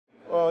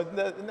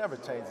it never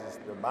changes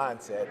the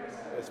mindset.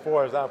 As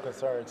far as I'm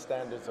concerned,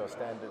 standards are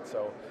standards.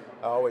 So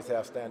I always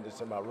have standards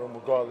in my room,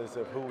 regardless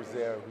of who's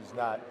there, who's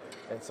not.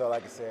 And so,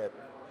 like I said,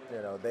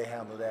 they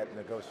handle that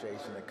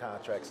negotiation and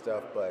contract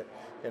stuff. But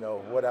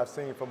what I've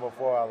seen from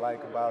afar, I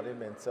like about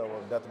him, and so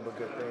nothing but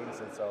good things.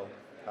 And so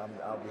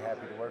I'll be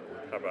happy to work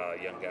with him. How about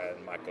a young guy,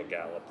 Michael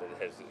Gallup,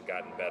 that has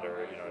gotten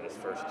better, in his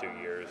first 2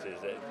 years?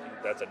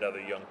 That's another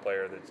young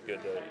player that's good,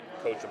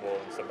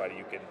 coachable, and somebody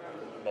you can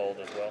mold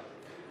as well?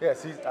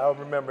 Yes, I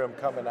remember him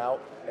coming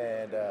out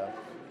and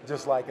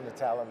just liking the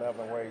talent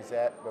level and where he's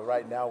at. But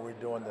right now we're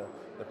doing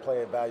the play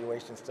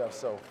evaluation stuff.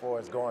 So for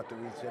us going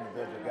through each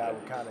individual guy,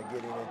 we're kind of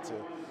getting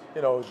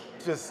into,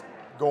 just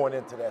going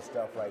into that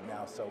stuff right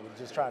now. So we're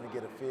just trying to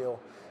get a feel.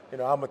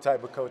 I'm a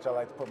type of coach, I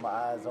like to put my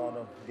eyes on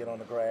them, get on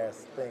the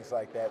grass, things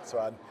like that.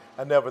 So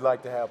I never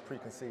like to have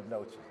preconceived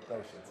notions.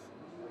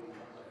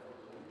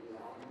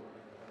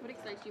 What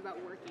excites you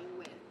about working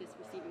with this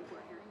receiving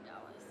corps here in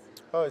Dallas?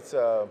 Oh, it's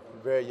a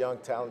very young,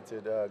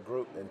 talented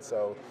group, and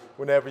so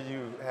whenever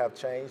you have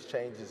change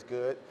is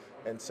good.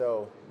 And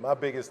so my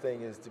biggest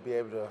thing is to be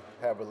able to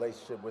have a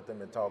relationship with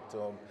them and talk to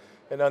them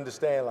and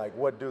understand, like,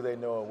 what do they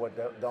know and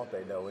what don't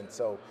they know. And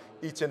so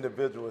each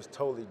individual is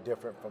totally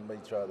different from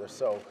each other.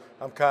 So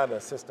I'm kind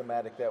of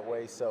systematic that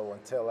way. So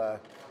until I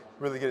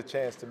really get a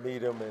chance to meet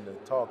them and to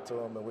talk to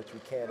them, and which we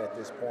can at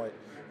this point,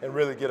 and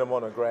really get them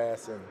on the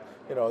grass, and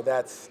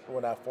that's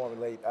when I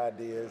formulate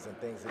ideas and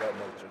things of that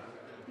nature.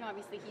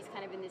 Obviously, he's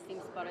kind of in the same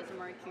spot as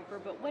Amari Cooper,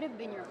 but what have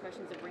been your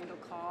impressions of Randall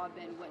Cobb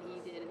and what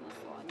he did in the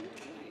slot in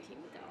 2019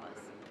 with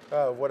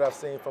Dallas? What I've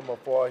seen from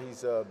afar,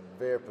 he's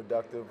very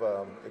productive,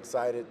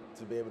 excited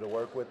to be able to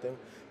work with him.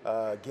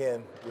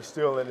 Again, we're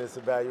still in this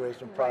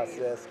evaluation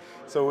process,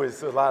 so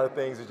it's a lot of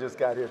things. We just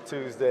got here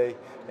Tuesday,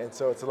 and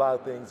so it's a lot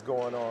of things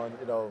going on,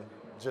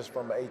 just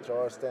from an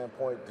HR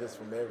standpoint, just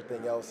from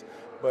everything else.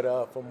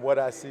 But from what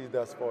I see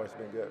thus far, it's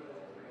been good.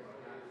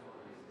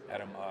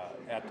 Adam,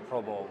 at the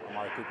Pro Bowl,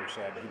 Amari Cooper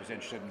said he was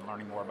interested in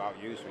learning more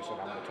about you, so he said,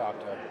 I'm going to talk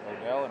to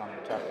Odell and I'm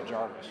going to talk to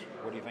Jarvis.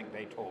 What do you think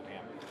they told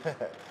him?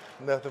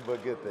 Nothing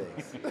but good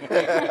things.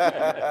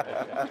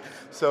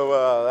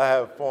 So I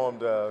have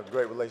formed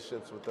great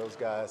relationships with those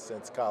guys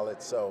since college,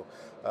 so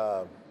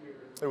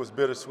it was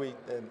bittersweet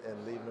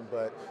in leaving them,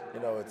 but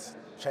it's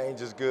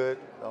change is good,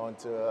 on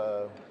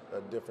to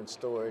a different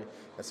story,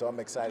 and so I'm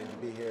excited to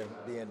be here,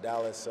 be in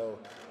Dallas, so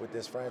with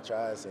this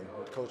franchise and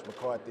with Coach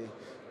McCarthy,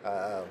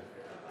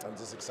 I'm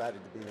just excited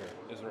to be here.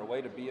 Is there a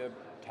way to be a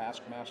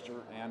taskmaster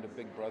and a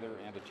big brother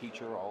and a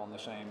teacher all in the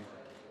same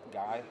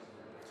guy?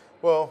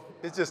 Well,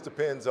 it just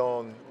depends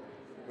on,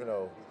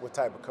 what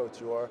type of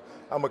coach you are.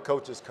 I'm a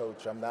coach's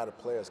coach. I'm not a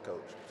player's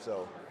coach.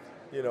 So,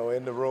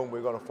 in the room,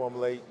 we're going to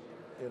formulate,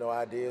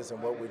 ideas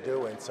and what we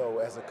do. And so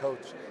as a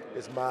coach,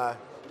 it's my,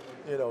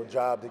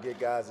 job to get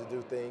guys to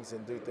do things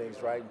and do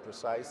things right and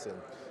precise.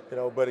 And,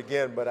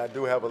 but I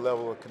do have a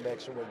level of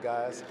connection with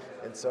guys.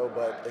 And so,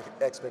 but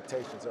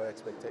expectations are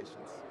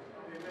expectations.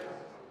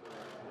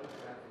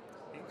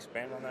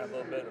 Expand on that a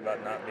little bit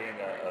about not being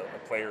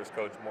a player's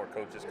coach, more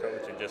coach's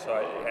coach, and just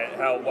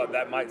what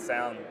that might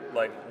sound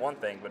like one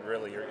thing, but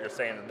really you're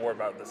saying more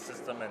about the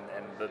system and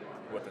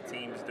what the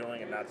team's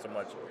doing, and not so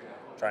much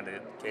trying to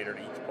cater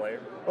to each player.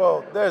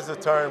 Well, there's a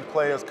term,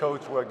 player's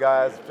coach, where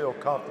guys feel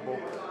comfortable.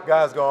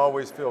 Guys gonna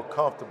always feel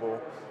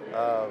comfortable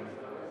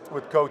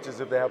with coaches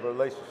if they have a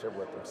relationship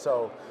with them.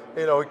 So,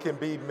 it can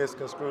be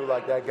misconstrued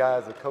like that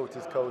guy's a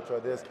coach's coach or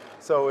this.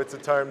 So it's a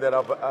term that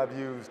I've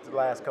used the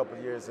last couple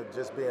of years of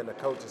just being a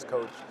coach's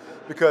coach,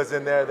 because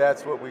in there,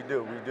 that's what we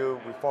do.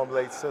 We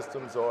formulate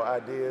systems or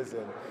ideas,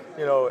 and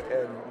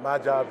and my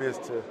job is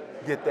to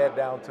get that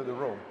down to the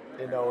room,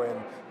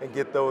 and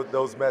get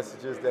those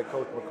messages that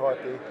Coach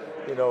McCarthy,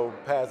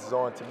 passes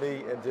on to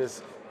me, and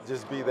just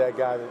be that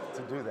guy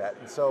to do that.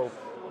 And so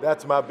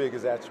that's my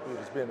biggest attribute,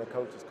 is being a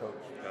coach's coach.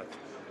 Gotcha.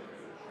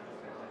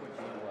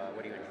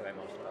 What do you enjoy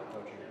most about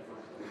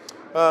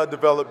coaching?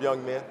 Develop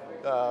young men,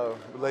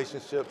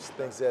 relationships,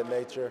 things of that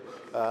nature.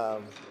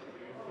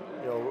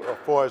 As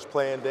far as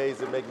playing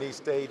days at McNeese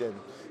State and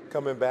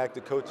coming back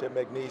to coach at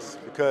McNeese,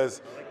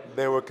 because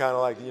they were kind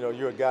of like,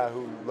 you're a guy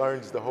who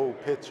learns the whole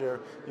picture.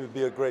 You'd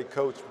be a great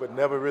coach, but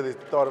never really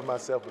thought of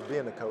myself as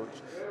being a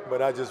coach.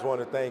 But I just want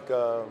to thank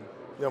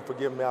them for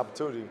giving me the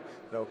opportunity.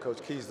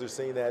 Coach Kiesler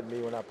seen that in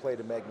me when I played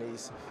at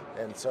McNeese,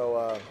 and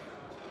so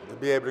to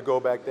be able to go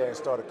back there and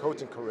start a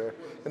coaching career.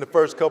 In the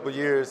first couple of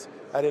years,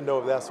 I didn't know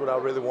if that's what I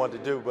really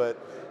wanted to do, but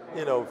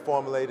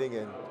formulating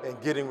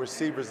and getting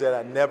receivers that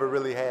I never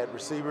really had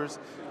receivers,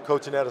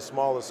 coaching at a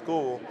smaller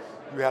school,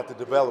 you have to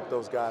develop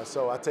those guys.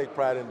 So I take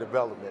pride in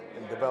development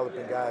and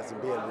developing guys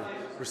and being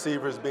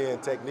receivers, being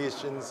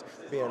technicians,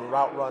 being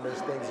route runners,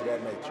 things of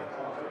that nature.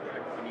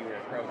 When you were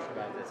approached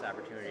about this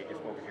opportunity,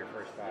 just what was your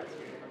first thoughts?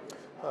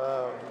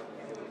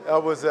 I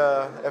was,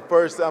 at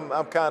first,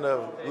 I'm kind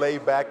of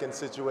laid back in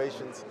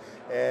situations,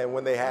 and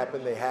when they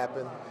happen, they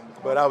happen.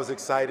 But I was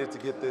excited to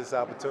get this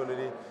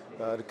opportunity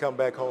to come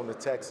back home to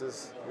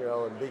Texas,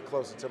 and be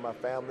closer to my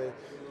family.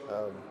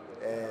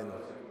 And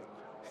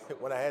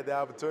when I had the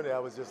opportunity, I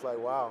was just like,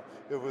 wow,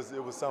 it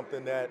was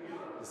something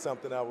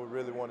I would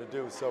really want to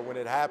do. So when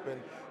it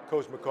happened,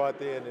 Coach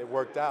McCarthy, and it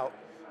worked out,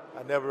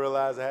 I never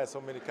realized I had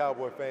so many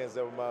Cowboy fans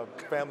that were my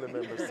family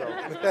members.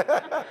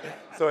 So,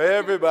 so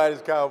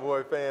everybody's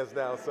Cowboy fans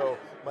now. So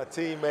my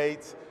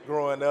teammates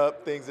growing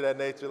up, things of that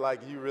nature, like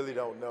you really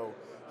don't know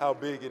how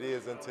big it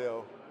is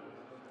until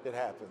it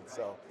happens.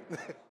 So.